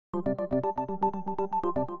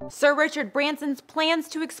Sir Richard Branson's plans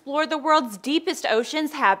to explore the world's deepest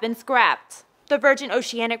oceans have been scrapped. The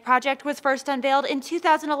Virgin-Oceanic project was first unveiled in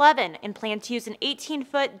 2011 and planned to use an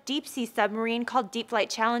 18-foot deep-sea submarine called Deep Flight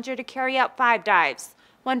Challenger to carry out 5 dives,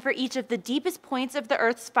 one for each of the deepest points of the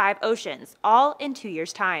Earth's 5 oceans, all in 2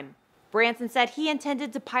 years' time. Branson said he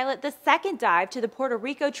intended to pilot the second dive to the Puerto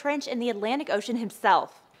Rico Trench in the Atlantic Ocean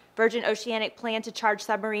himself. Virgin Oceanic planned to charge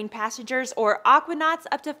submarine passengers or aquanauts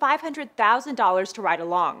up to $500,000 to ride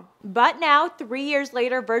along. But now, 3 years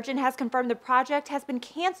later, Virgin has confirmed the project has been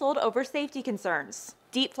canceled over safety concerns.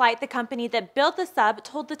 Deep Flight, the company that built the sub,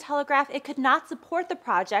 told The Telegraph it could not support the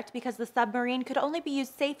project because the submarine could only be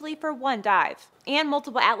used safely for 1 dive. And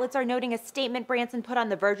multiple outlets are noting a statement Branson put on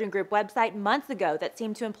the Virgin Group website months ago that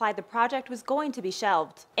seemed to imply the project was going to be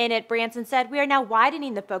shelved. In it, Branson said, "We are now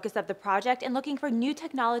widening the focus of the project and looking for new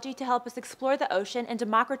technology to help us explore the ocean and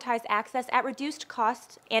democratize access at reduced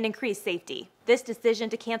cost and increase safety." This decision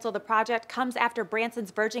to cancel the project comes after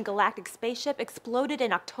Branson's Virgin Galactic spaceship exploded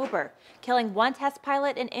in October, killing 1 test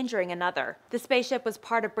pilot and injuring another. The spaceship was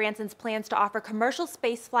part of Branson's plans to offer commercial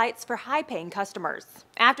space flights for high-paying customers.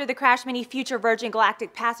 After the crash, many future Virgin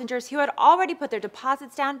Galactic passengers who had already put their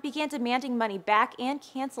deposits down began demanding money back and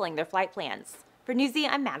canceling their flight plans. For Newsy,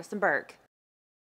 I'm Madison Berg.